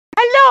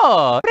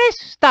Hello! Press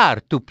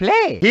start to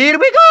play. Here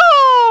we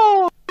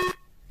go!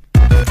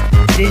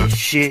 This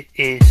shit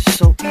is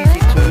so easy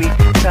to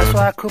read. That's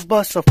why I could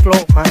bust a flow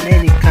on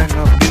any kind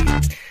of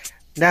beat.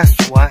 That's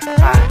why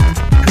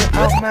I could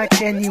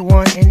outmatch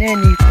anyone in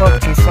any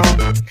fucking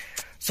song.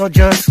 So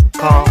just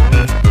call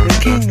me the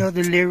king of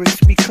the lyrics,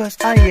 because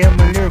I am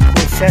a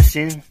lyrical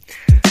assassin.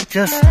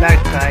 Just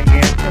like I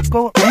am the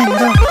GOAT and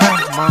the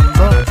high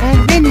mamba.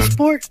 And any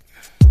sport,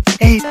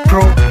 a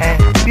pro at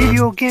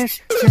video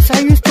games, since I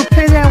used to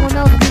play that when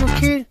I was a little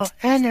kid.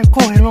 And then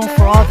go along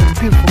for all the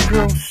beautiful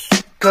girls,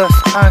 cause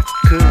I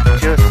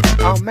could just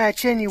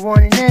outmatch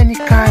anyone in any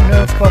kind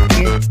of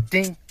fucking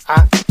thing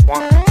I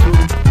want to.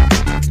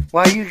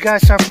 Why you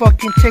guys are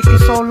fucking taking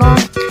so long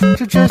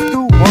to just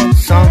do one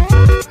song?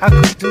 I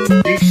could do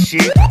this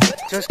shit,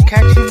 just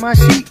catching my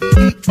C's.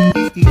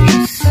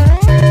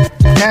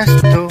 That's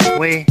the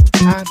way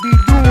I be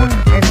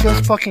doing, and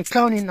just fucking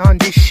clowning on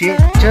this shit.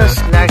 Just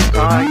like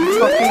all you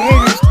fucking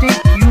haters think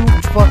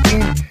you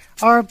fucking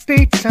are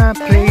big time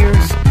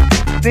players.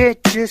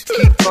 Bet just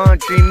keep on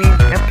dreaming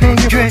and playing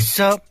your dress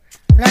up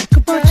like a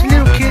bunch of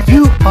little kids.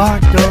 You are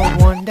the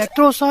one that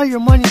throws all your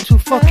money to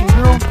fucking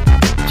girl,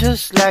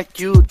 just like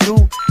you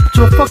do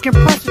to a fucking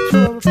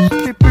prostitute or a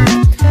stripper,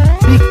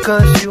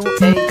 because you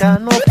ain't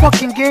got no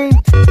fucking game.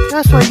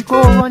 That's why you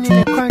go running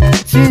and crying.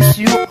 Since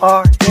you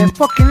are a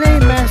fucking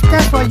lame ass,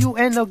 that's why you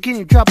end up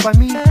getting dropped by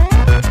me.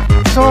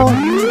 So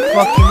you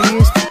fucking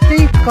idiots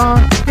think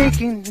on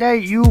thinking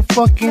that you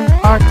fucking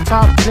are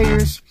top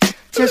players.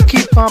 Just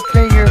keep on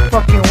playing your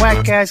fucking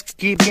whack ass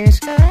games,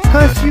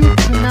 cause you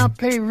do not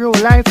play real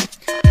life,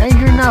 and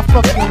you're not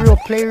fucking real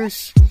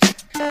players.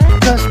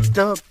 Cause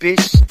the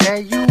bitch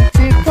that you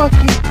been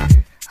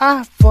fucking,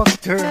 I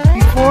fucked her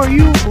before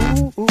you.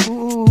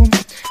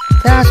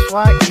 That's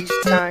why each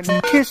time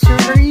you kiss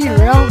her or eat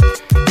her out,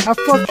 I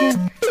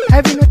fucking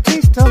having a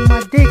taste of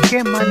my dick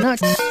and my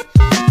nuts.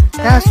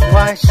 That's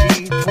why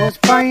she was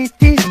buying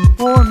things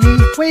for me,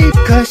 wait,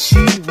 cause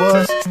she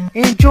was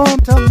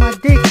enjoying of my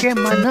dick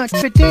and my nuts.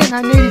 But then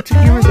I needed to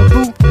give her the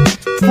boot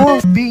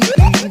for being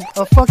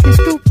a fucking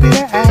stupid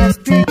ass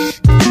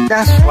bitch.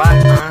 That's why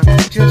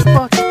I'm just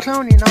fucking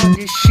clowning on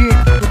this shit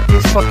with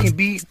this fucking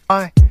beat.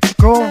 I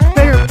grow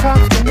better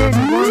crops than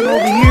anyone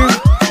over here.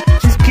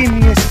 Just give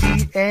me a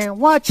seat and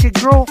watch it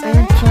grow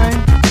in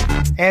time,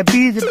 and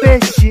be the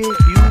best shit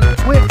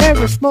you will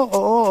ever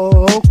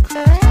smoke.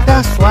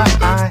 That's why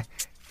I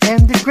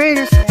am the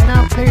greatest, and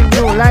I'm playing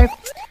real life.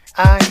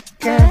 I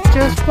can't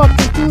just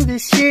fucking do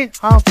this shit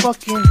on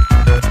fucking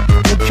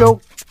the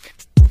joke.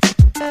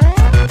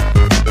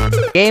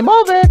 Game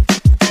over!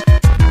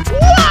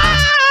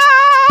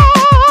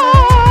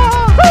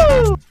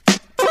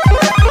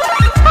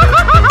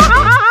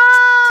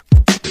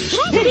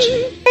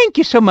 Thank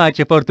you so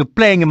much for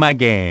playing my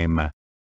game.